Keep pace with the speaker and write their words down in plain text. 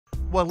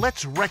Well,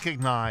 let's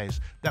recognize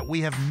that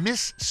we have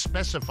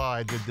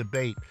misspecified the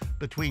debate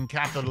between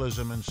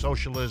capitalism and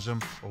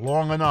socialism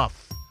long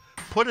enough.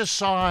 Put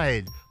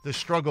aside the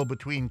struggle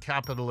between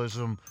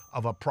capitalism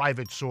of a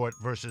private sort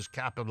versus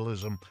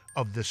capitalism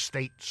of the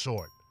state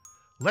sort.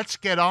 Let's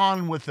get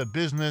on with the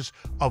business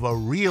of a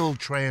real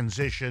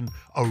transition,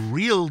 a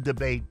real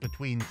debate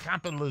between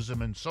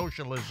capitalism and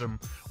socialism,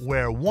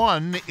 where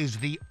one is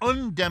the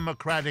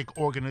undemocratic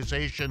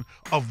organization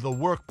of the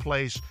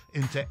workplace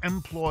into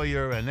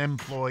employer and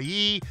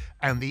employee,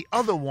 and the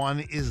other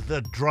one is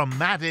the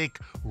dramatic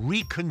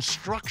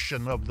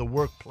reconstruction of the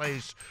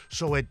workplace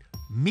so it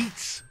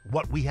meets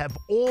what we have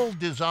all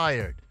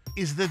desired,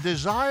 is the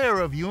desire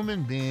of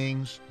human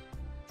beings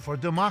for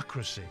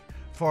democracy,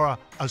 for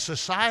a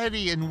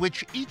society in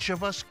which each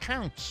of us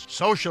counts.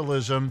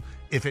 Socialism,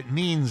 if it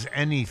means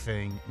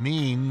anything,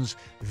 means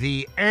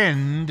the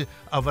end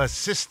of a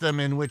system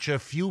in which a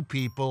few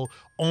people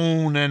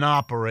own and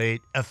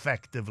operate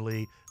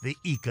effectively the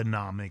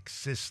economic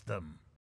system.